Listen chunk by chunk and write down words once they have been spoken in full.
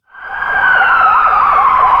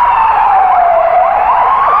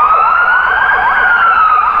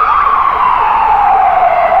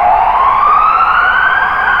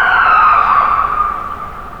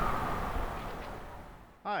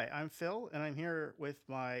here with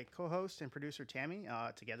my co-host and producer Tammy.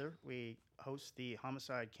 Together, we host the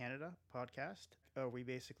Homicide Canada podcast. We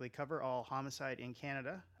basically cover all homicide in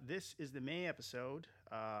Canada. This is the May episode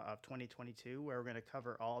of 2022, where we're going to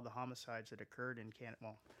cover all the homicides that occurred in Canada.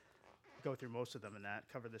 Well, go through most of them in that,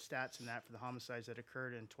 cover the stats in that for the homicides that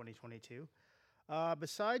occurred in 2022.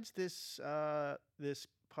 Besides this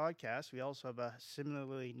podcast, we also have a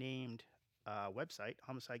similarly named website,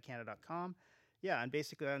 homicidecanada.com. Yeah, and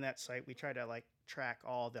basically on that site, we try to track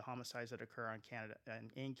all the homicides that occur on Canada and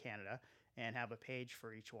in Canada, and have a page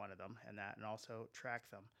for each one of them, and also track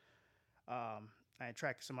them. I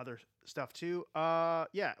track some other stuff too.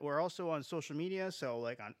 Yeah, we're also on social media, so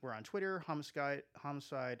we're on Twitter,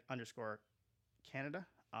 homicide underscore Canada.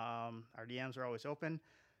 Our DMs are always open.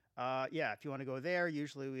 Yeah, if you want to go there,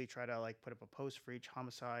 usually we try to put up a post for each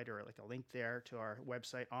homicide or a link there to our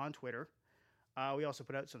website on Twitter. We also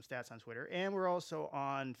put out some stats on Twitter, and we're also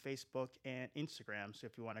on Facebook and Instagram. So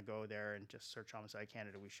if you want to go there and just search Homicide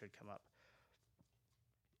Canada, we should come up.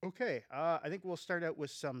 Okay, I think we'll start out with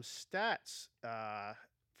some stats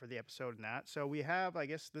for the episode and that. So we have, I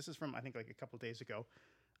guess this is from, a couple days ago.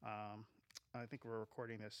 I think we're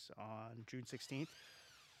recording this on June 16th.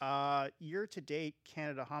 Year-to-date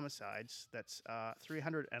Canada homicides, that's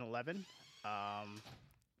 311.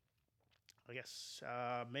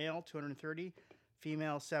 Male 230,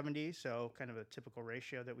 female 70, so kind of a typical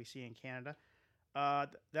ratio that we see in Canada.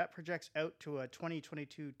 That projects out to a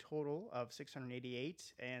 2022 total of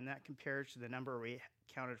 688, and that compares to the number we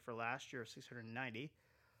counted for last year of 690.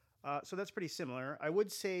 So that's pretty similar. I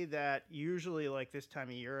would say that usually this time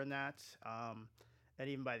of year and and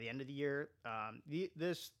even by the end of the year,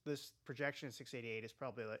 this projection of 688 is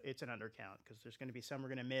probably it's an undercount, because there's going to be some we're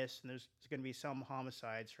going to miss, and there's going to be some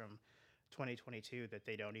homicides from 2022 that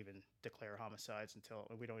they don't even declare homicides until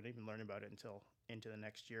we don't even learn about it until into the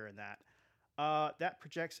next year, and that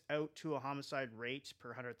projects out to a homicide rate per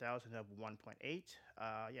 100,000 of 1.8.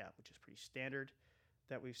 Which is pretty standard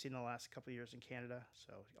that we've seen the last couple of years in Canada.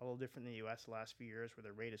 So a little different in the U.S. the last few years, where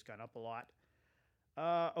the rate has gone up a lot.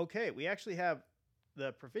 Okay, we actually have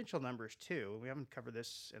the provincial numbers too. We haven't covered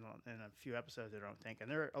this in a few episodes, I don't think, and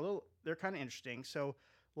they're kind of interesting. So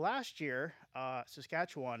last year,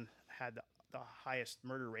 Saskatchewan had the highest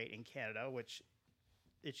murder rate in Canada, which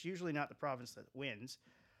it's usually not the province that wins.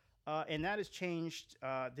 And that has changed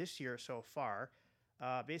this year so far.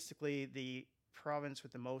 Basically, the province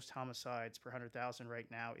with the most homicides per 100,000 right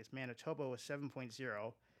now is Manitoba with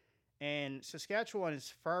 7.0. And Saskatchewan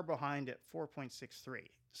is far behind at 4.63.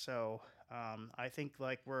 So I think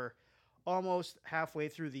we're almost halfway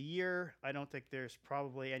through the year. I don't think there's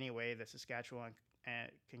probably any way that Saskatchewan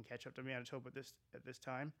can catch up to Manitoba at this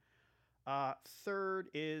time. Third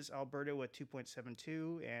is Alberta with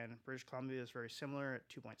 2.72, and British Columbia is very similar at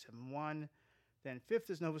 2.71. Then fifth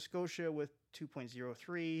is Nova Scotia with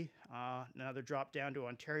 2.03. Another drop down to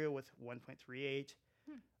Ontario with 1.38.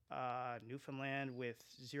 Newfoundland with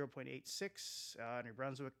 0.86. New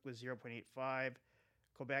Brunswick with 0.85.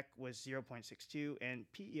 Quebec was 0.62, and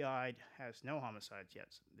PEI has no homicides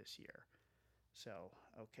yet this year. So,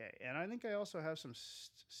 okay. And I think I also have some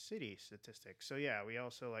city statistics. So, yeah, we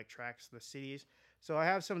also tracks the cities. So I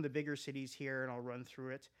have some of the bigger cities here, and I'll run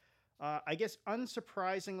through it. I guess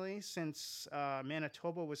unsurprisingly, since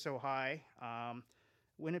Manitoba was so high,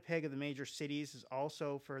 Winnipeg of the major cities is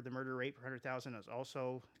also, for the murder rate per 100,000, is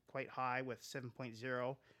also quite high with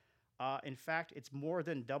 7.0. In fact, it's more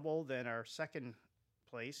than double than our second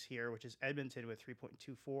place here, which is Edmonton with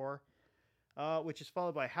 3.24. Which is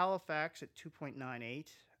followed by Halifax at 2.98,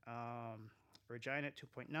 Regina at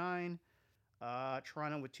 2.9,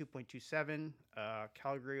 Toronto with 2.27,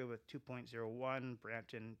 Calgary with 2.01,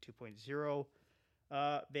 Brampton 2.0,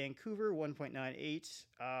 Vancouver 1.98,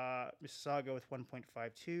 Mississauga with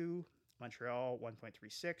 1.52, Montreal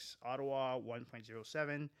 1.36, Ottawa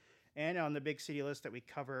 1.07, and on the big city list that we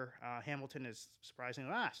cover, Hamilton is surprisingly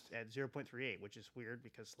last at 0.38, which is weird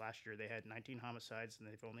because last year they had 19 homicides and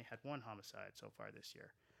they've only had one homicide so far this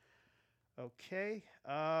year. Okay,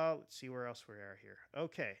 let's see where else we are here.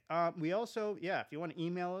 Okay, we also, if you want to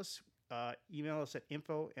email us at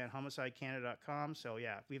info@homicidecanada.com. So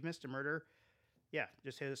if we've missed a murder,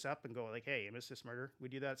 just hit us up and go hey, you missed this murder. We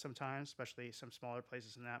do that sometimes, especially some smaller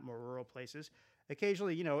places and more rural places.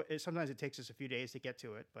 Occasionally, sometimes it takes us a few days to get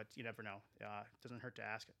to it, but you never know. It doesn't hurt to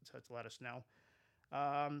ask to let us know.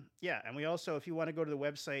 And we also, if you want to go to the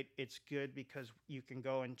website, it's good because you can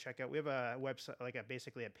go and check out. We have a website,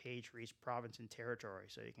 basically a page for each province and territory,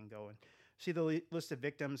 so you can go and see the list of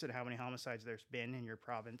victims and how many homicides there's been in your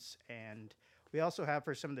province, and We also have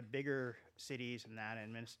for some of the bigger cities and that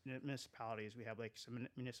and municipalities, we have like some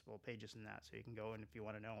municipal pages in that. So you can go and if you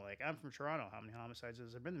want to know, like I'm from Toronto, how many homicides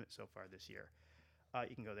has there been so far this year?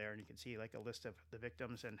 You can go there and you can see like a list of the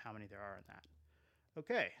victims and how many there are in that.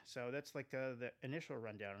 Okay, so that's like the initial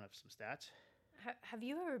rundown of some stats. Have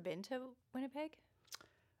you ever been to Winnipeg?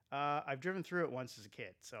 I've driven through it once as a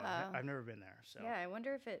kid, so I've never been there. So yeah, I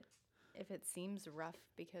wonder if it seems rough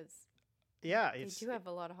because yeah, they do have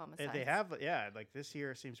a lot of homicides. They have, yeah. Like this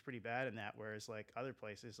year seems pretty bad in that. Whereas like other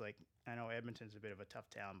places, like I know Edmonton's a bit of a tough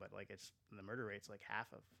town, but like it's the murder rate's like half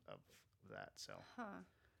of that. So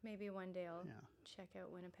maybe one day I'll check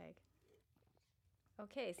out Winnipeg.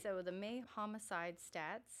 Okay, so the May homicide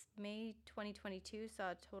stats. May 2022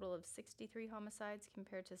 saw a total of 63 homicides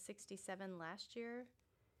compared to 67 last year.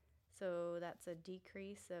 So that's a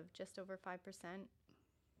decrease of just over 5%.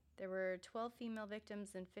 There were 12 female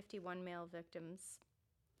victims and 51 male victims.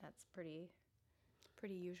 That's pretty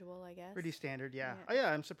usual, I guess. Pretty standard, yeah. Oh,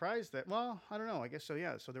 yeah, I'm surprised that, well, I don't know. I guess so,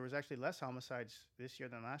 yeah. So there was actually less homicides this year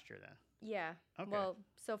than last year then. Yeah. Okay. Well,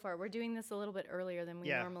 so far, we're doing this a little bit earlier than we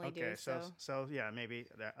normally do. So yeah, maybe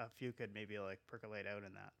a few could maybe like percolate out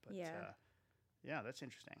in that. But yeah, that's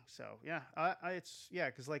interesting. So yeah, it's, yeah,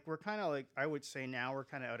 because like we're kind of like, I would say now we're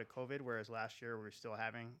kind of out of COVID, whereas last year we were still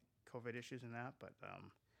having COVID issues in that. But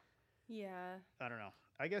yeah, I don't know.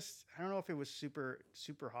 I guess I don't know if it was super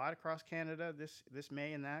hot across Canada this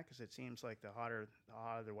May and that because it seems like the hotter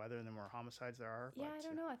the weather, the more homicides there are. Yeah, I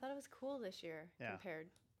don't know. I thought it was cool this year compared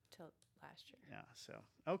to last year. Yeah. So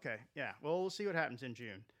okay. Yeah. Well, we'll see what happens in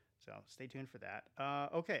June. So stay tuned for that.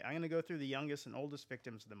 Okay, I'm going to go through the youngest and oldest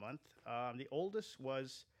victims of the month. The oldest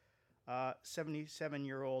was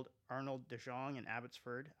 77-year-old Arnold DeJong in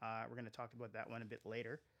Abbotsford. We're going to talk about that one a bit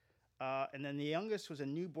later. And then the youngest was a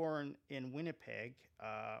newborn in Winnipeg.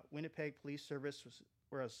 Winnipeg Police Service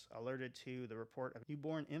was alerted to the report of a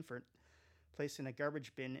newborn infant placed in a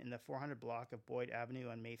garbage bin in the 400 block of Boyd Avenue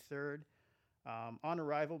on May 3rd. On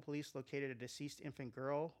arrival, police located a deceased infant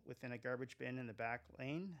girl within a garbage bin in the back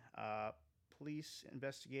lane. Police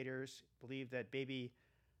investigators believe that baby,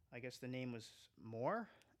 I guess the name was Moore.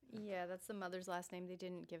 Yeah, that's the mother's last name. They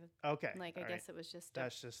didn't give. Okay. Like, I guess it was just.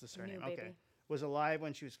 That's just the surname. Okay. Baby. Was alive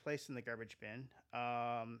when she was placed in the garbage bin.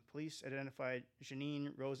 Police identified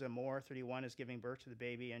Janine Rosa Moore, 31, as giving birth to the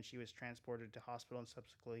baby, and she was transported to hospital and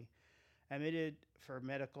subsequently admitted for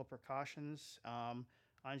medical precautions.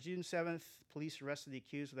 On June 7th, police arrested the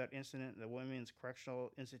accused without incident at the Women's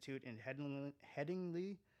Correctional Institute in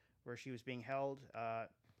Headingley, where she was being held.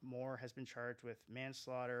 Moore has been charged with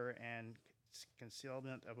manslaughter and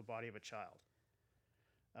concealment of a body of a child.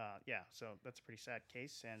 Yeah, so that's a pretty sad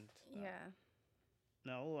case. And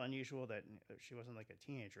no, unusual that she wasn't like a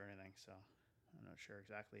teenager or anything, so I'm not sure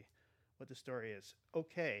exactly what the story is.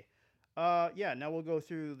 Okay. Yeah, now we'll go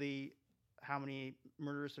through how many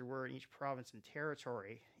murders there were in each province and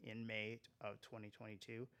territory in May of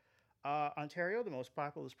 2022. Ontario, the most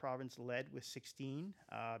populous province, led with 16.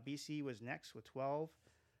 BC was next with 12.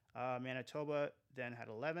 Manitoba then had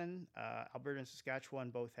 11. Alberta and Saskatchewan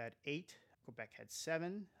both had 8. Quebec had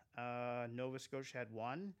 7. Nova Scotia had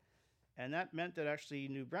 1. And that meant that actually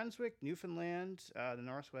New Brunswick, Newfoundland, the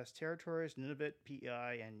Northwest Territories, Nunavut,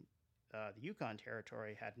 PEI, and the Yukon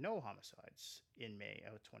Territory had no homicides in May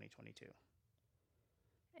of 2022.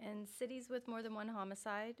 And cities with more than one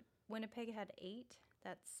homicide, Winnipeg had 8.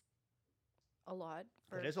 That's a lot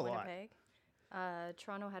for Winnipeg. It is a lot.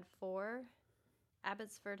 Toronto had 4.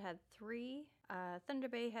 Abbotsford had 3. Thunder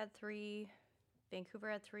Bay had 3.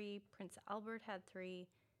 Vancouver had 3. Prince Albert had 3.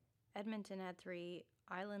 Edmonton had 3.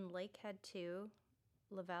 Island Lake had 2.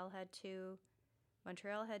 Laval had 2.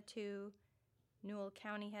 Montreal had 2. Newell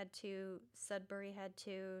County had 2. Sudbury had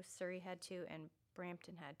 2. Surrey had 2. And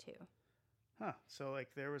Brampton had 2. Huh. So, like,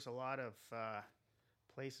 there was a lot of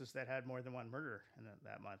places that had more than one murder in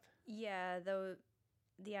that month. Yeah, though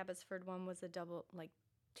the Abbotsford one was a double, like,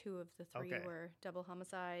 2 of the 3 were double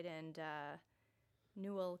homicide, and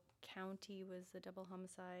Newell County was a double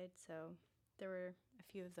homicide, so there were a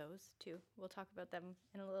few of those, too. We'll talk about them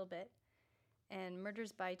in a little bit. And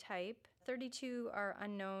murders by type, 32 are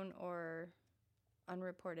unknown or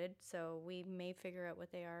unreported, so we may figure out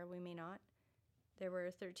what they are, we may not. There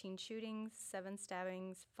were 13 shootings, 7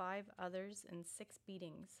 stabbings, 5 others, and 6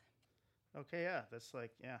 beatings. Okay, yeah, that's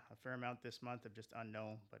like, a fair amount this month of just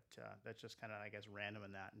unknown, but that's just kind of, I guess, random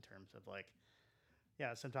in that in terms of like,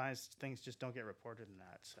 sometimes things just don't get reported in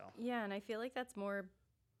that, so. Yeah, and I feel like that's more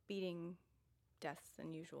beating deaths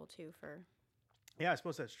than usual, too, for. Yeah, I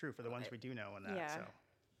suppose that's true for the ones we do know in that, so.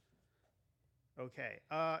 Okay.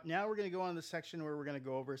 Now we're going to go on to the section where we're going to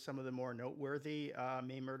go over some of the more noteworthy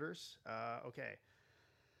May murders. Okay.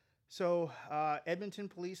 So, Edmonton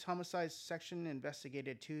Police Homicide Section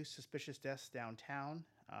investigated 2 suspicious deaths downtown.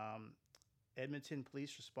 Edmonton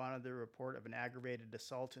Police responded to the report of an aggravated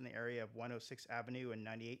assault in the area of 106 Avenue and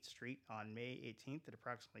 98th Street on May 18th at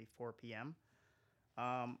approximately 4 p.m.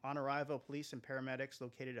 On arrival, police and paramedics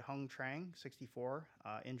located Hung Trang, 64,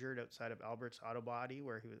 injured outside of Albert's Auto Body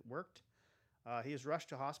where he worked. He was rushed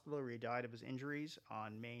to hospital where he died of his injuries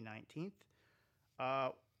on May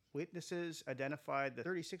 19th. Witnesses identified the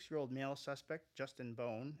 36-year-old male suspect, Justin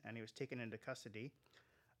Bone, and he was taken into custody.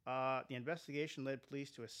 The investigation led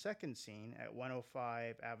police to a second scene at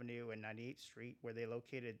 105 Avenue and 98th Street, where they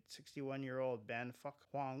located 61-year-old Ben Phuc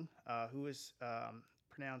Huang, who was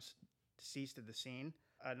pronounced deceased at the scene.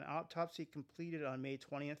 An autopsy completed on May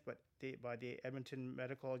 20th, but by the Edmonton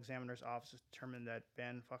Medical Examiner's Office determined that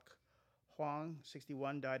Ben Phuc Huang,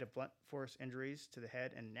 61, died of blunt force injuries to the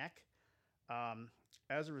head and neck.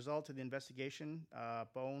 As a result of the investigation,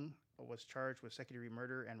 Bone was charged with second-degree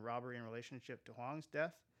murder and robbery in relationship to Huang's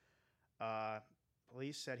death.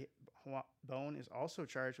 Police said Bone is also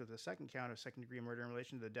charged with a second count of second-degree murder in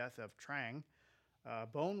relation to the death of Trang.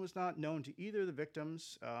 Bone was not known to either of the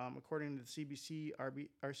victims. According to the CBC,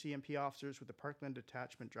 RCMP officers with the Parkland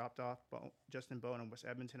Detachment dropped off Justin Bone in West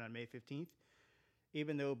Edmonton on May 15th.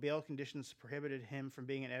 Even though bail conditions prohibited him from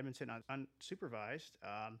being in Edmonton unsupervised.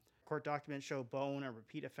 Court documents show Bone, a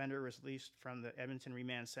repeat offender, was released from the Edmonton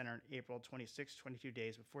Remand Center on April 26, 22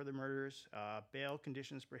 days before the murders. Bail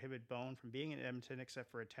conditions prohibit Bone from being in Edmonton except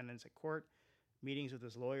for attendance at court, meetings with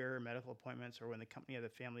his lawyer, medical appointments, or in the company of a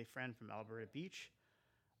family friend from Alberta Beach,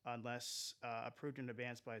 unless approved in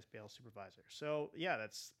advance by his bail supervisor. So, yeah,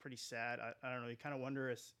 that's pretty sad. I don't know. You kind of wonder,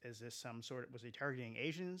 is this some sort of, was he targeting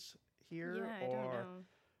Asians here? Yeah, I don't know.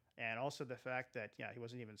 And also the fact that, he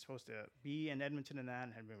wasn't even supposed to be in Edmonton in that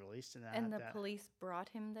and had been released in that. And the police brought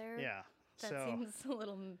him there? Yeah. That seems a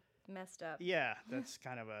little messed up. Yeah, that's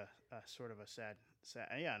kind of a sort of a sad,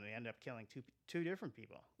 yeah, and they end up killing two different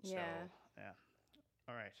people. Yeah. So, yeah.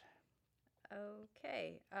 All right.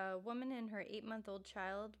 Okay. A woman and her 8-month-old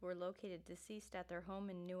child were located deceased at their home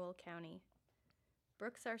in Newell County.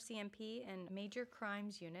 Brooks RCMP and Major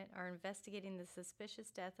Crimes Unit are investigating the suspicious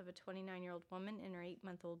death of a 29-year-old woman and her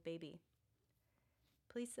 8-month-old baby.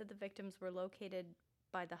 Police said the victims were located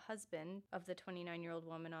by the husband of the 29-year-old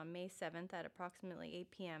woman on May 7th at approximately 8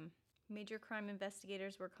 p.m. Major crime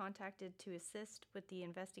investigators were contacted to assist with the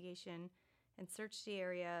investigation and search the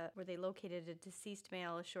area where they located a deceased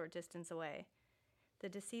male a short distance away. The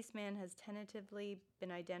deceased man has tentatively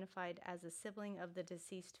been identified as a sibling of the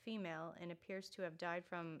deceased female and appears to have died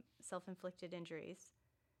from self-inflicted injuries.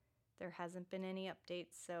 There hasn't been any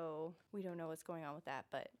updates, so we don't know what's going on with that,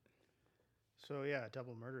 but... So, yeah,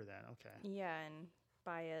 double murder then, okay. Yeah, and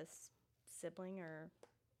by a sibling or...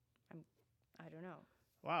 I don't know.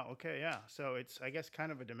 Wow, okay, yeah. So it's, I guess,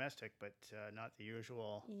 kind of a domestic, but not the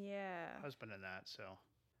usual husband in that, so...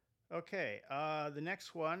 Okay, the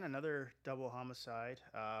next one, another double homicide.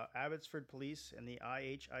 Abbotsford Police and the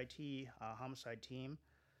IHIT homicide team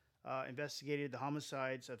investigated the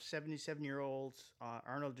homicides of 77-year-old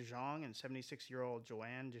Arnold De Jong and 76-year-old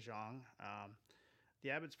Joanne De Jong.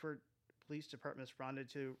 The Abbotsford Police Department responded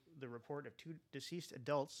to the report of 2 deceased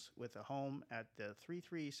adults with a home at the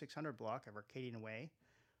 33600 block of Arcadian Way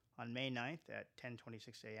on May 9th at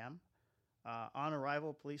 10:26 a.m. On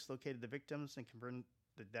arrival, police located the victims and confirmed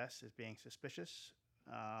the deaths as being suspicious.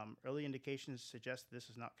 Early indications suggest this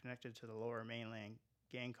is not connected to the Lower Mainland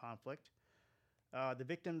gang conflict. The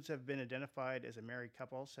victims have been identified as a married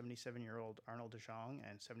couple, 77-year-old Arnold De Jong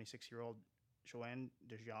and 76-year-old Joanne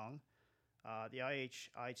De Jong. The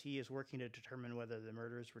IHIT is working to determine whether the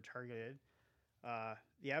murders were targeted.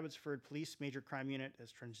 The Abbotsford Police Major Crime Unit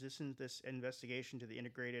has transitioned this investigation to the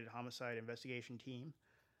Integrated Homicide Investigation Team.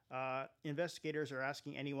 Investigators are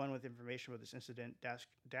asking anyone with information about this incident, dash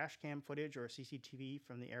cam footage or CCTV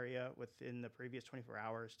from the area within the previous 24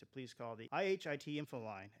 hours to please call the IHIT info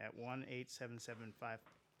line at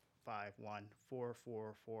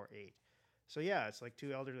 1-877-551-4448. So yeah, it's like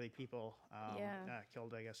 2 elderly people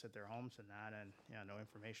killed, I guess, at their homes and that, and no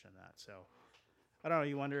information on that. So I don't know.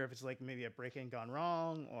 You wonder if it's like maybe a break-in gone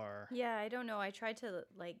wrong or... Yeah, I don't know. I tried to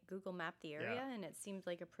like Google map the area and it seemed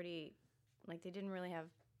like a pretty, like they didn't really have...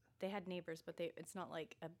 They had neighbors, but it's not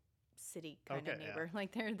like a city kind of neighbor. Yeah.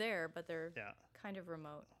 Like they're there, but they're kind of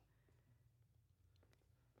remote.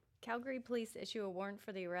 Calgary police issue a warrant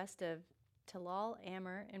for the arrest of Talal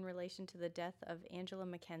Amer in relation to the death of Angela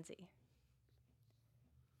McKenzie.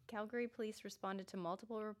 Calgary police responded to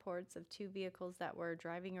multiple reports of two vehicles that were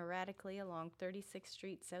driving erratically along 36th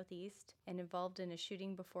Street Southeast and involved in a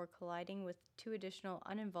shooting before colliding with two additional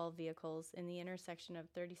uninvolved vehicles in the intersection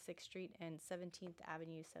of 36th Street and 17th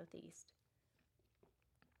Avenue Southeast.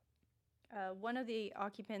 One of the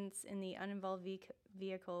occupants in the uninvolved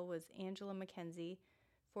vehicle was Angela McKenzie,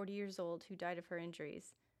 40 years old, who died of her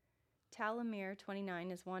injuries. Tal Amir,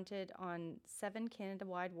 29, is wanted on 7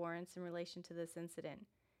 Canada-wide warrants in relation to this incident,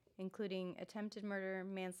 including attempted murder,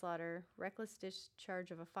 manslaughter, reckless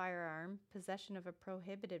discharge of a firearm, possession of a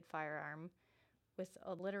prohibited firearm with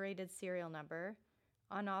a alliterated serial number,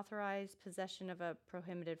 unauthorized possession of a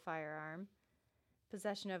prohibited firearm, and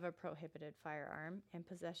possession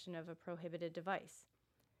of a prohibited device.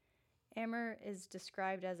 Amir is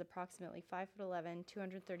described as approximately 5'11",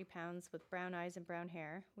 230 pounds, with brown eyes and brown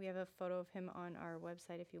hair. We have a photo of him on our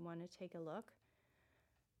website if you want to take a look.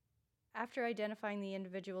 After identifying the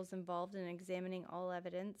individuals involved and examining all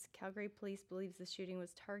evidence, Calgary Police believes the shooting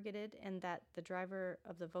was targeted and that the driver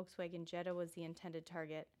of the Volkswagen Jetta was the intended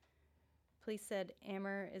target. Police said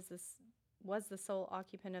Amir was the sole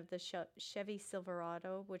occupant of the Chevy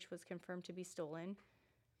Silverado, which was confirmed to be stolen.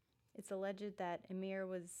 It's alleged that Amir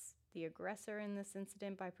was the aggressor in this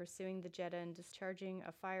incident by pursuing the Jetta and discharging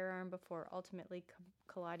a firearm before ultimately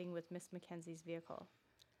colliding with Miss McKenzie's vehicle.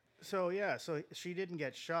 So she didn't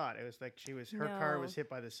get shot. It was like her car was hit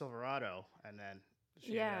by the Silverado, and then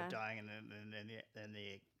she ended up dying in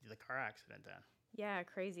the car accident. Then yeah,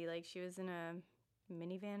 crazy. Like she was in a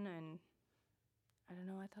minivan, and I don't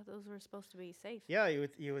know. I thought those were supposed to be safe. Yeah, you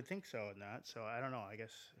would think so in that. So I don't know. I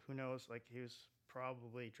guess who knows? Like he was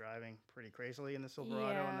probably driving pretty crazily in the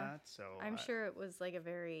Silverado and that. So I'm sure it was like a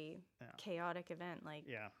very chaotic event. Like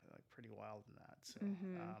pretty wild in that. So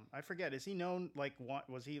I forget. Is he known? Like,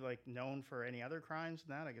 was he like known for any other crimes than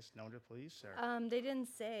that? I guess known to police. Or they didn't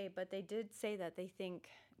say, but they did say that they think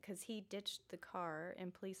because he ditched the car,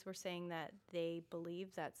 and police were saying that they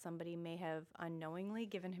believe that somebody may have unknowingly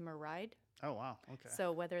given him a ride. Oh, wow. Okay.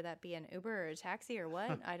 So whether that be an Uber or a taxi or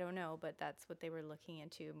what, I don't know, but that's what they were looking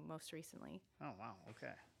into most recently. Oh, wow.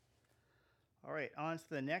 Okay. All right. On to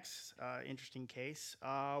the next interesting case.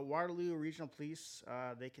 Waterloo Regional Police,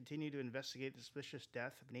 they continue to investigate the suspicious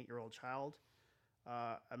death of an 8-year-old child.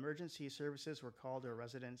 Emergency services were called to a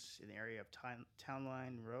residence in the area of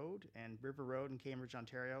Townline Road and River Road in Cambridge,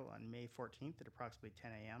 Ontario on May 14th at approximately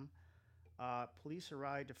 10 a.m. Police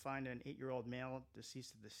arrived to find an 8-year-old male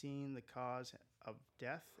deceased at the scene. The cause of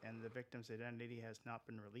death and the victim's identity has not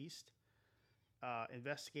been released.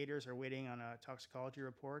 Investigators are waiting on a toxicology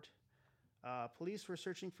report. Police were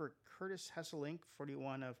searching for Curtis Hesselink,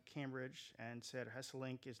 41 of Cambridge, and said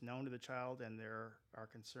Hesselink is known to the child and there are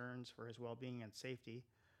concerns for his well-being and safety.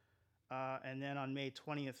 And then on May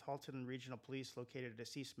 20th, Halton Regional Police located a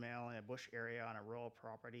deceased male in a bush area on a rural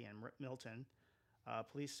property in Milton.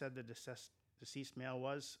 Police said the deceased male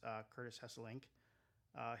was Curtis Hesselink.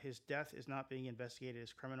 His death is not being investigated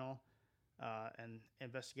as criminal, and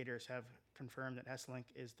investigators have confirmed that Hesselink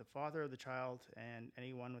is the father of the child, and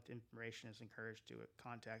anyone with information is encouraged to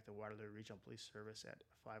contact the Waterloo Regional Police Service at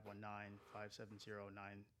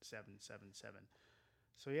 519-570-9777.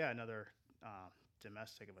 So yeah, another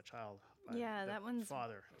domestic of a child. Yeah, that one's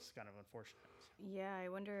father. It's kind of unfortunate. Yeah, I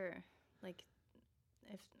wonder, like,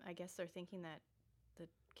 if I guess they're thinking that the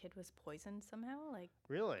kid was poisoned somehow. Like,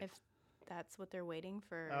 really? If that's what they're waiting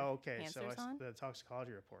for. Oh, okay. Answers on the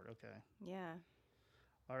toxicology report. Okay. Yeah.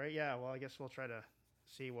 All right. Yeah. Well, I guess we'll try to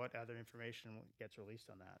see what other information gets released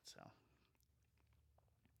on that. So.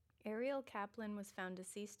 Ariel Kaplan was found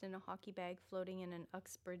deceased in a hockey bag floating in an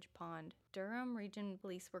Uxbridge pond. Durham Region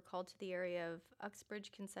Police were called to the area of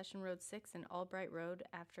Uxbridge Concession Road 6 and Albright Road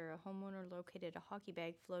after a homeowner located a hockey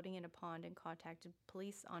bag floating in a pond and contacted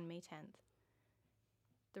police on May 10th.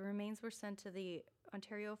 The remains were sent to the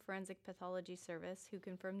Ontario Forensic Pathology Service, who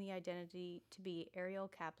confirmed the identity to be Ariel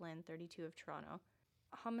Kaplan, 32 of Toronto.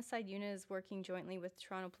 A homicide unit is working jointly with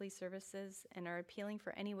Toronto Police Services and are appealing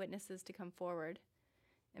for any witnesses to come forward.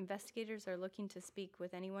 Investigators are looking to speak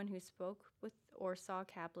with anyone who spoke with or saw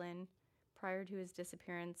Kaplan prior to his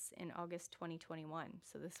disappearance in August 2021.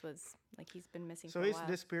 So this was, like, he's been missing for a while. So he's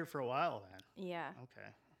disappeared for a while then? Yeah.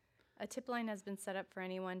 Okay. A tip line has been set up for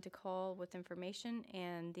anyone to call with information,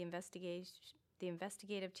 and the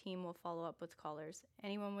investigative team will follow up with callers.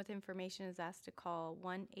 Anyone with information is asked to call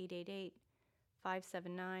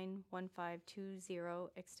 1-888-579-1520,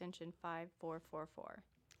 extension 5444.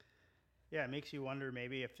 Yeah, it makes you wonder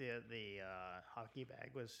maybe if the hockey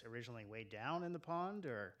bag was originally way down in the pond,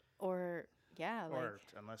 or yeah, or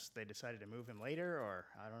unless they decided to move him later, or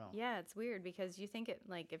I don't know. Yeah, it's weird because you think it,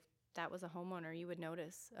 like, if that was a homeowner, you would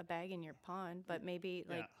notice a bag in your pond, but maybe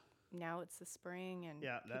like now it's the spring and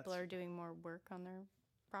people are doing more work on their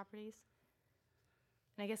properties.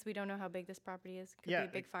 And I guess we don't know how big this property is. Could be a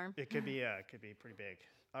big farm. It could be, it could be pretty big.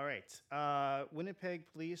 All right. Winnipeg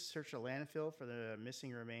police searched a landfill for the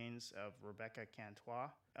missing remains of Rebecca Cantois.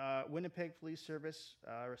 Winnipeg Police Service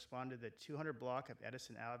responded to the 200 block of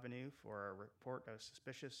Edison Avenue for a report of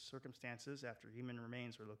suspicious circumstances after human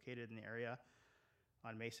remains were located in the area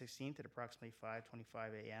on May 16th at approximately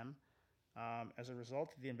 5:25 a.m. As a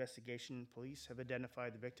result of the investigation, police have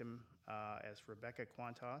identified the victim as Rebecca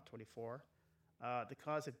Quantaw, 24. The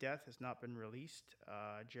cause of death has not been released.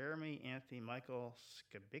 Jeremy Anthony Michael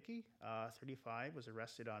Skabicki, 35, was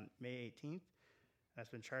arrested on May 18th and has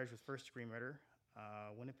been charged with first-degree murder.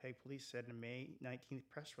 Winnipeg police said in a May 19th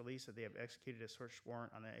press release that they have executed a search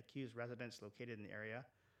warrant on the accused residence located in the area.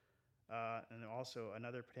 And also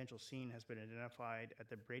another potential scene has been identified at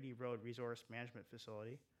the Brady Road Resource Management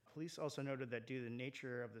Facility. Police also noted that due to the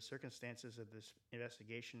nature of the circumstances of this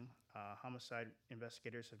investigation, homicide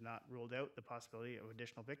investigators have not ruled out the possibility of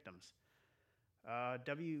additional victims.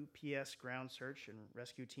 WPS ground search and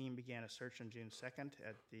rescue team began a search on June 2nd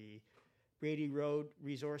at the Brady Road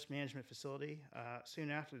Resource Management Facility.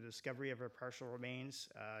 Soon after the discovery of her partial remains,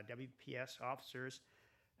 WPS officers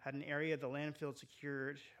had an area of the landfill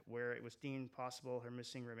secured where it was deemed possible her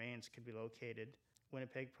missing remains could be located.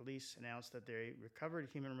 Winnipeg police announced that they recovered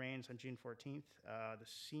human remains on June 14th. The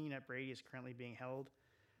scene at Brady is currently being held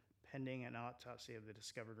pending an autopsy of the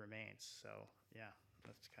discovered remains. So, yeah,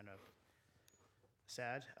 that's kind of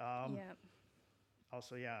sad.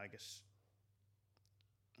 Also, I guess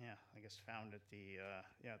found at the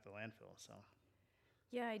at the landfill. So.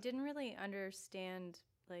 Yeah, I didn't really understand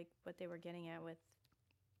like what they were getting at with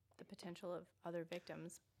the potential of other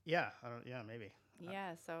victims. Maybe.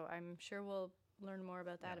 Yeah, so I'm sure we'll learn more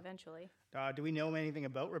about that eventually. Do we know anything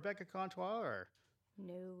about Rebecca Cantois or?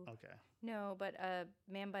 No. Okay. No, but a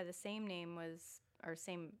man by the same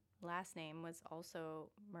last name was also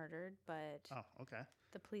murdered, but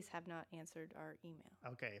the police have not answered our email.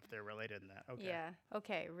 Okay, if they're related in that. Okay. Yeah.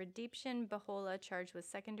 Okay. Redemption Bahola charged with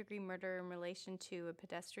second-degree murder in relation to a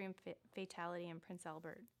pedestrian fatality in Prince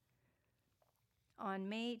Albert. On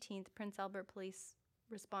May 18th, Prince Albert police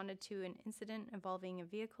responded to an incident involving a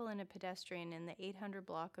vehicle and a pedestrian in the 800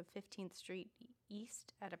 block of 15th Street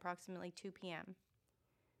East at approximately 2 p.m.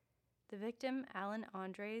 The victim, Alan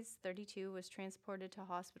Andres, 32, was transported to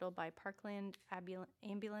hospital by Parkland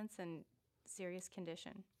ambulance in serious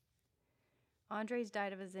condition. Andres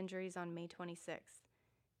died of his injuries on May 26th.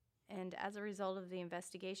 And as a result of the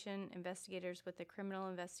investigation, investigators with the Criminal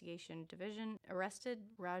Investigation Division arrested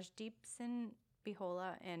Rajdeep Singh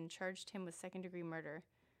Bahola and charged him with second-degree murder.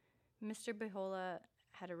 Mr. Bahola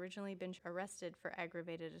had originally been arrested for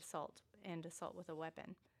aggravated assault and assault with a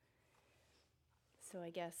weapon. So I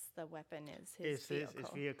guess the weapon is his vehicle. His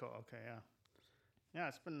vehicle, okay, yeah. Yeah,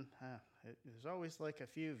 it's been, there's always like a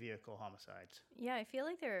few vehicle homicides. Yeah, I feel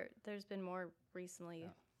like there's been more recently. Yeah.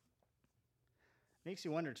 Makes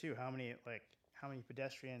you wonder, too, how many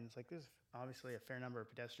pedestrians, like there's obviously a fair number of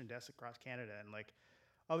pedestrian deaths across Canada, and like,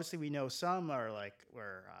 obviously, we know some are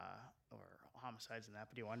or homicides and that,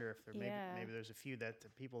 but you wonder if maybe there's a few that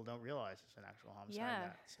people don't realize is an actual homicide.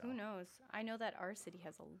 Yeah, who knows? I know that our city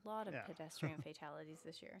has a lot of pedestrian fatalities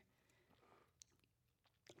this year.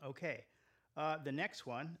 Okay. The next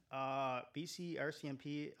one, BC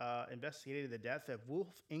RCMP investigated the death of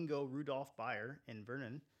Wolf Ingo Rudolph Beyer in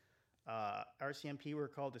Vernon. RCMP were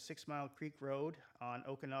called to 6 Mile Creek Road on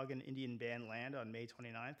Okanagan Indian Band land on May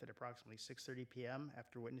 29th at approximately 6:30 p.m.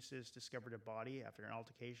 after witnesses discovered a body after an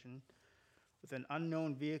altercation with an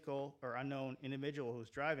unknown individual who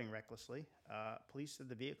was driving recklessly. Police said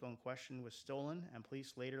the vehicle in question was stolen, and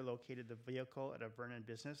police later located the vehicle at a Vernon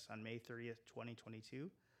business on May 30th,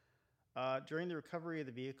 2022. During the recovery of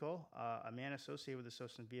the vehicle, a man associated with the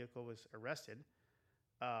stolen vehicle was arrested.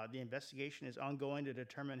 The investigation is ongoing to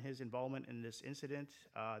determine his involvement in this incident.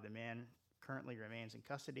 The man currently remains in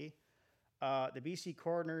custody. The BC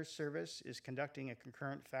Coroner's Service is conducting a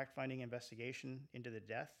concurrent fact-finding investigation into the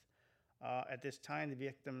death. At this time, the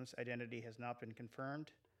victim's identity has not been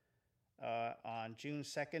confirmed. On June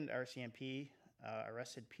 2nd, RCMP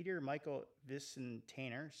arrested Peter Michael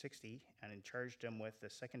Vicentainer, 60, and charged him with the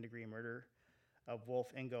second-degree murder of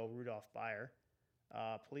Wolf Ingo Rudolph Beyer.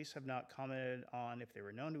 Police have not commented on if they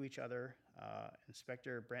were known to each other.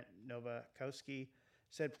 Inspector Brent Novakowski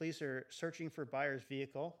said police are searching for Beyer's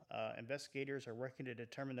vehicle. Investigators are working to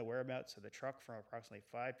determine the whereabouts of the truck from approximately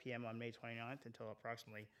 5 p.m. on May 29th until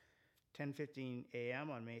approximately 10:15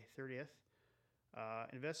 a.m. on May 30th.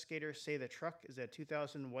 Investigators say the truck is a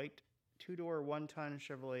 2000 white two-door, one-ton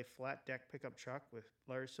Chevrolet flat deck pickup truck with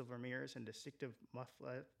large silver mirrors and distinctive muff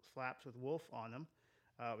flaps with wolf on them.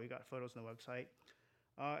 We got photos on the website.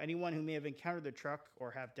 Anyone who may have encountered the truck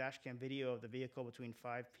or have dashcam video of the vehicle between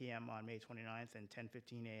 5 p.m. on May 29th and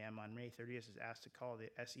 10:15 a.m. on May 30th is asked to call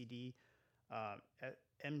the SED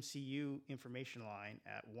MCU information line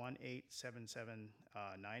at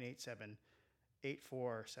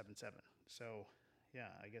 1-877-987-8477. So, yeah,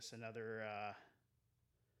 I guess another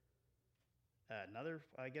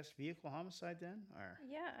I guess vehicle homicide then, or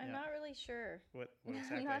I'm not really sure. What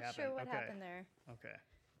exactly I'm not happened? sure what happened there. Okay.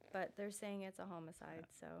 But they're saying it's a homicide,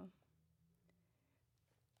 so.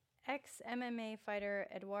 Ex-MMA fighter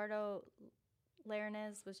Eduardo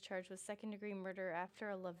Lernes was charged with second-degree murder after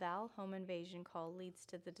a Laval home invasion call leads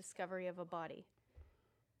to the discovery of a body.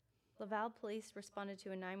 Laval police responded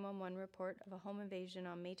to a 911 report of a home invasion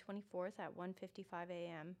on May 24th at 1:55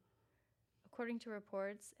 a.m. According to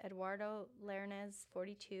reports, Eduardo Lernes,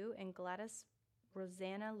 42, and Gladys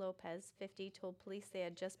Rosanna Lopez, 50, told police they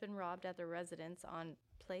had just been robbed at their residence on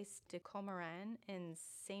Place de Comaran in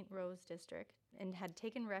St. Rose District and had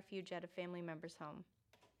taken refuge at a family member's home.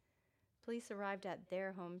 Police arrived at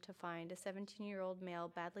their home to find a 17-year-old male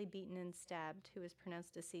badly beaten and stabbed who was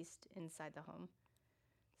pronounced deceased inside the home.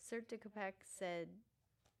 CERT de Quebec said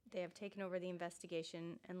they have taken over the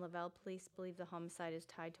investigation, and Laval police believe the homicide is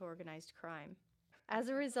tied to organized crime. As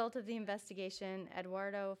a result of the investigation,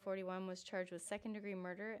 Eduardo, 41, was charged with second-degree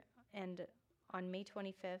murder, and on May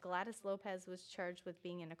 25th, Gladys Lopez was charged with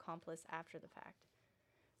being an accomplice after the fact.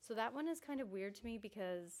 So that one is kind of weird to me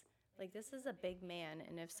because, like, this is a big man,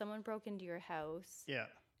 and if someone broke into your house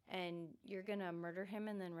and you're going to murder him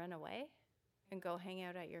and then run away and go hang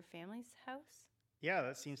out at your family's house? Yeah,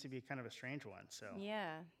 that seems to be kind of a strange one. So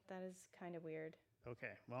yeah, that is kind of weird.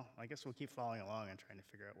 Okay, well, I guess we'll keep following along and trying to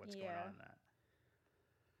figure out what's going on in that.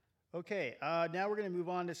 Okay, now we're going to move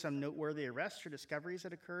on to some noteworthy arrests or discoveries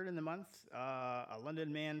that occurred in the month. A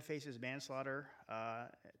London man faces manslaughter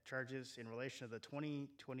charges in relation to the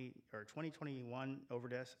 2021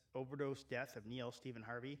 overdose death of Neil Stephen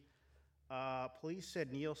Harvey. Police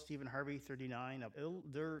said Neil Stephen Harvey, 39, of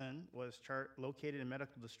Ilderton, was located in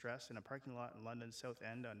medical distress in a parking lot in London's South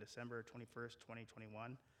End on December 21st,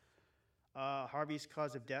 2021. Harvey's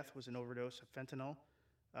cause of death was an overdose of fentanyl.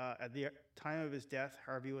 At the time of his death,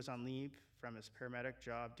 Harvey was on leave from his paramedic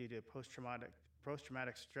job due to post-traumatic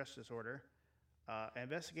stress disorder.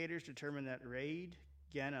 Investigators determined that Raid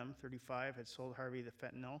Ganam, 35, had sold Harvey the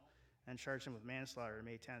fentanyl and charged him with manslaughter on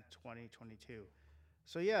May 10th, 2022.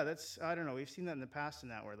 So yeah, that's, I don't know, we've seen that in the past in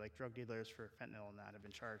that where like drug dealers for fentanyl and that have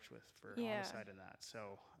been charged with for homicide in that.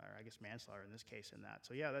 So, or I guess manslaughter in this case in that.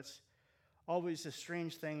 So yeah, that's always a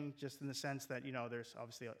strange thing just in the sense that, you know, there's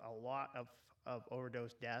obviously a lot of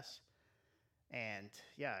overdose deaths. And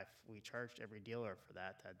yeah, if we charged every dealer for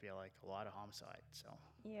that, that'd be like a lot of homicide. So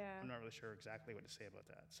yeah, I'm not really sure exactly what to say about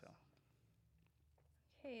that. So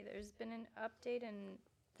okay, there's been an update in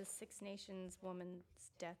the Six Nations woman's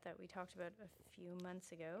death that we talked about a few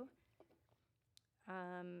months ago.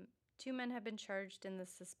 2 men have been charged in the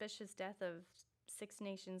suspicious death of Six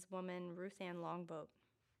Nations woman Ruth Ann Longboat.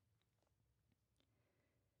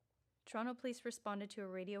 Toronto police responded to a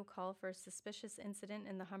radio call for a suspicious incident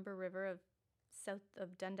in the Humber River south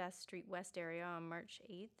of Dundas Street West area on March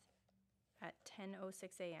 8th at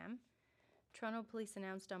 10:06 a.m. Toronto police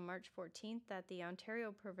announced on March 14th that the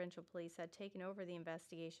Ontario Provincial Police had taken over the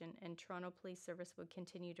investigation and Toronto Police Service would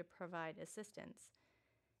continue to provide assistance.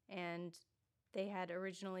 And they had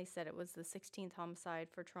originally said it was the 16th homicide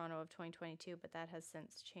for Toronto of 2022, but that has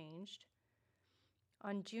since changed.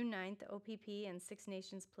 On June 9th, OPP and Six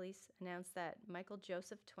Nations Police announced that Michael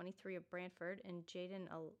Joseph, 23 of Brantford, and Jaden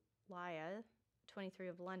Alaya, 23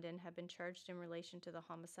 of London, have been charged in relation to the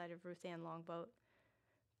homicide of Ruth Ann Longboat.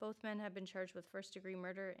 Both men have been charged with first-degree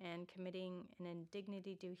murder and committing an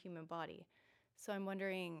indignity to a human body. So I'm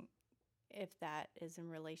wondering if that is in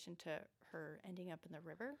relation to her ending up in the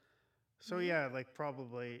river. So yeah, like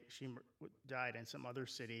probably she died in some other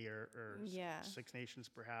city or Six Nations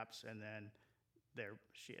perhaps, and then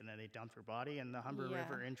they dumped her body in the Humber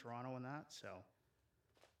River in Toronto and that. So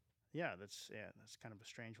yeah, that's kind of a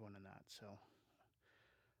strange one in that. So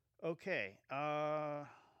okay, all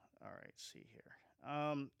right, see here.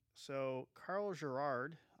 So Carl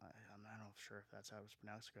Gerard, I'm not sure if that's how it was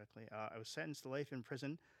pronounced correctly, was sentenced to life in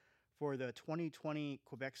prison for the 2020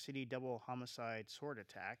 Quebec City double homicide sword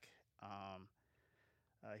attack.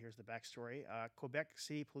 Here's the backstory. Quebec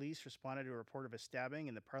City Police responded to a report of a stabbing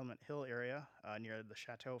in the Parliament Hill area near the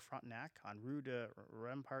Chateau Frontenac on Rue de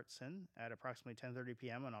Rempartson at approximately 10:30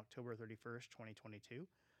 p.m. on October 31st, 2022,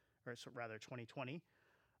 or rather 2020.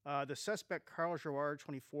 The suspect, Carl Girard,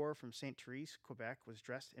 24, from St. Therese, Quebec, was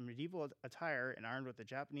dressed in medieval attire and armed with a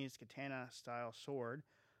Japanese katana-style sword.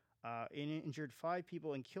 Injured 5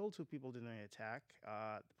 people and killed 2 people during the attack.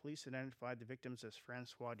 The police identified the victims as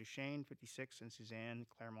Francois Duchesne, 56, and Suzanne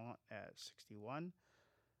Claremont at 61.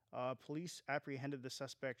 Police apprehended the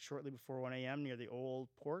suspect shortly before 1 a.m. near the Old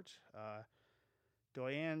Port.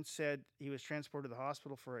 Doyen said he was transported to the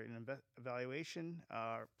hospital for an evaluation.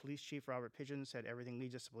 Police Chief Robert Pigeon said everything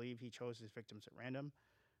leads us to believe he chose his victims at random.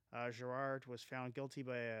 Girard was found guilty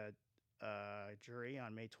by a jury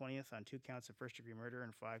on May 20th on 2 counts of first-degree murder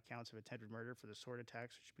and 5 counts of attempted murder for the sword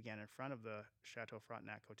attacks, which began in front of the Chateau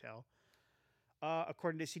Frontenac Hotel.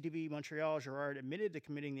 According to CTV Montreal, Girard admitted to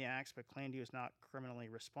committing the acts, but claimed he was not criminally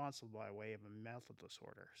responsible by way of a mental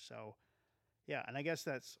disorder. So, yeah, and I guess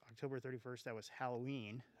that's October 31st. That was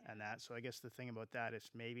Halloween and that. So I guess the thing about that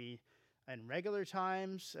is maybe in regular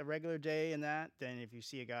times, a regular day and that, then if you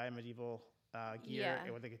see a guy in medieval gear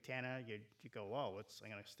with a katana, you go, whoa, I'm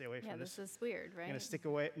going to stay away from this. Yeah, this is weird, right? I'm going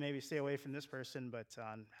to stay away from this person, but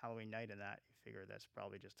on Halloween night and that, you figure that's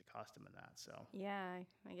probably just a costume and that, so. Yeah,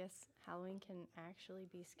 I guess Halloween can actually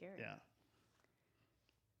be scary. Yeah.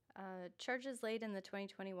 Charges laid in the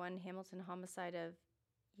 2021 Hamilton homicide of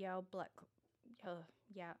Yao Blackclaw.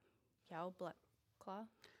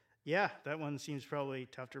 Yeah, that one seems probably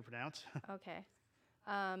tough to pronounce. Okay.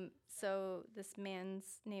 So this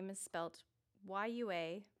man's name is spelled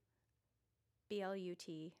YUABLUTKAW.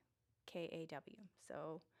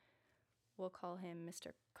 So we'll call him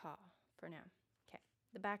Mr. Kaw for now. Okay.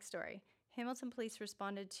 The backstory. Hamilton police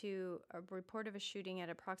responded to a report of a shooting at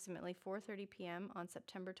approximately 4:30 p.m. on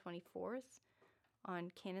September 24th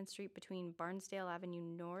on Cannon Street between Barnsdale Avenue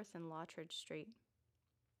North and Lottridge Street.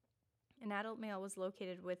 An adult male was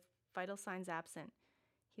located with vital signs absent.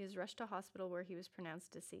 He was rushed to hospital where he was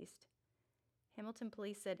pronounced deceased. Hamilton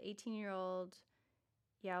police said 18-year-old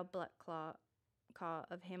Yao Blackclaw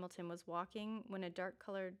of Hamilton was walking when a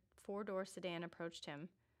dark-colored 4-door sedan approached him.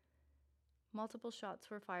 Multiple shots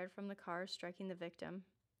were fired from the car, striking the victim.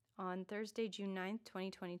 On Thursday, June 9th,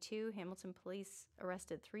 2022, Hamilton police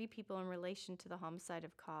arrested 3 people in relation to the homicide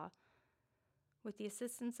of Kaw. With the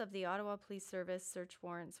assistance of the Ottawa Police Service, search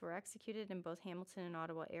warrants were executed in both Hamilton and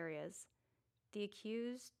Ottawa areas. The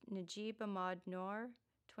accused, Najib Ahmad Noor,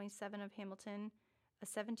 27 of Hamilton, a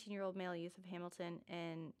 17-year-old male youth of Hamilton,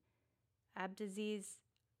 and Abdiaziz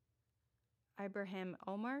Ibrahim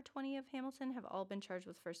Omar, 20 of Hamilton, have all been charged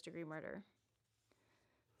with first-degree murder.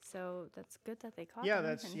 So that's good that they caught them.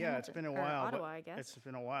 It's been a while. Ottawa, I guess. It's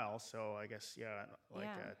been a while, so I guess,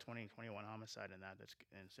 2021 homicide in that, that's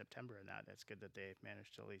in September and that, that's good that they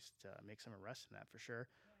managed to at least make some arrests in that for sure.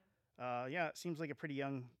 It seems like a pretty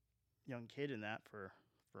young kid in that for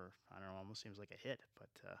I don't know, almost seems like a hit, but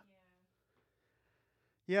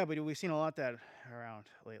but we've seen a lot of that around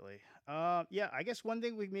lately. I guess one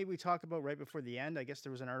thing we talk about right before the end, I guess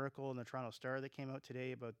there was an article in the Toronto Star that came out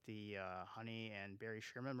today about the Honey and Barry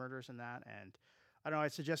Sherman murders and that, and I don't know,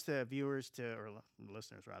 I'd suggest the viewers or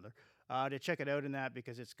listeners rather, to check it out in that,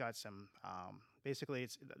 because it's got some, basically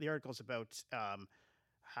the article's about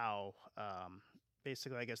how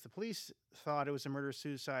basically, I guess the police thought it was a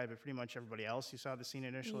murder-suicide, but pretty much everybody else who saw the scene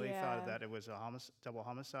initially thought that it was a double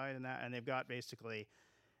homicide and that. And they've got basically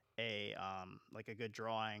a good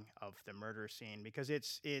drawing of the murder scene, because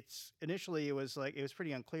it's initially it was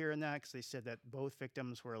pretty unclear in that, because they said that both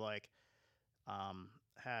victims were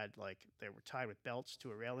had they were tied with belts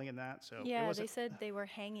to a railing in that. So they said they were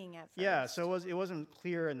hanging at first. Yeah, so it wasn't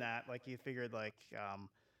clear in that. You figured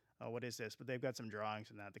what is this? But they've got some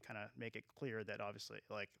drawings in that to kind of make it clear that obviously,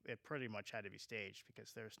 it pretty much had to be staged,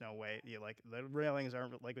 because there's no way, the railings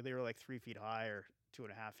aren't they were 3 feet high or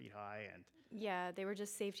 2.5 feet high, and they were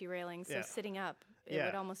just safety railings. So sitting up, it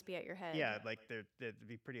would almost be at your head. Yeah, it'd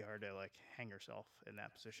be pretty hard to hang yourself in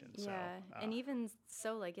that position. Yeah, so, and even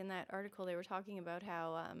so, in that article, they were talking about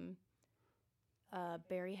how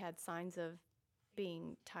Barry had signs of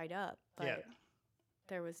being tied up, but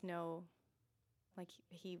there was no,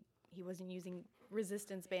 he wasn't using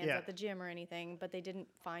resistance bands at the gym or anything, but they didn't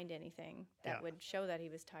find anything that would show that he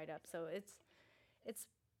was tied up. So it's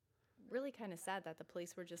really kind of sad that the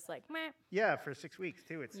police were just meh. Yeah, for 6 weeks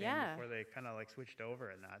too, it seemed, before they kind of switched over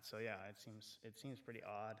and that. So it seems pretty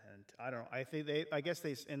odd, and I don't know. I guess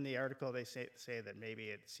in the article they say that maybe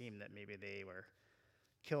it seemed that maybe they were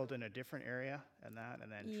killed in a different area and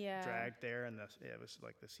then Yeah. dragged there, and it was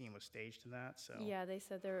like the scene was staged in that. So Yeah, they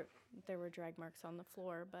said there were drag marks on the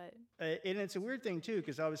floor, but and it's a weird thing too,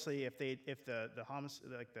 because obviously if the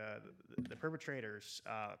perpetrators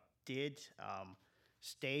did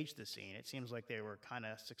stage the scene, it seems like they were kind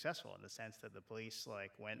of successful in the sense that the police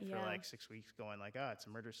like went for Yeah. like 6 weeks going like, oh, it's a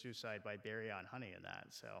murder suicide by Barry on Honey and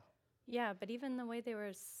that. So yeah, but even the way they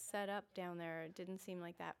were set up down there, it didn't seem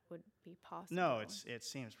like that would be possible. no, it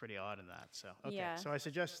seems pretty odd in that. So okay, Yeah. so I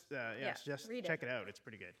suggest read check it out. It's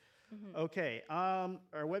pretty good. Mm-hmm. Okay,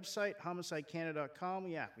 our website homicidecanada.com.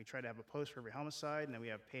 Yeah, we try to have a post for every homicide, and then we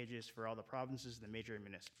have pages for all the provinces and the major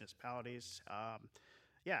municipalities.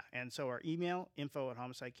 Yeah, and so our email,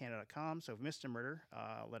 info@homicidecanada.com. So if you missed a murder,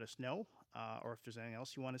 let us know, or if there's anything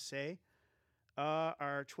else you want to say.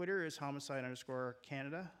 Our Twitter is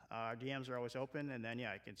homicide_Canada. Our DMs are always open, and then,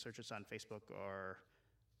 yeah, you can search us on Facebook or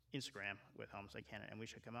Instagram with Homicide Canada, and we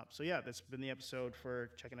should come up. So, yeah, that's been the episode for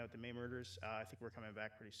checking out the May murders. I think we're coming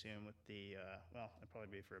back pretty soon with the, well, it'll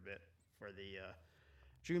probably be for a bit, for the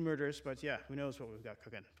June murders. But, yeah, who knows what we've got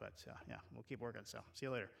cooking. But, yeah, we'll keep working. So, see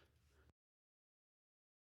you later.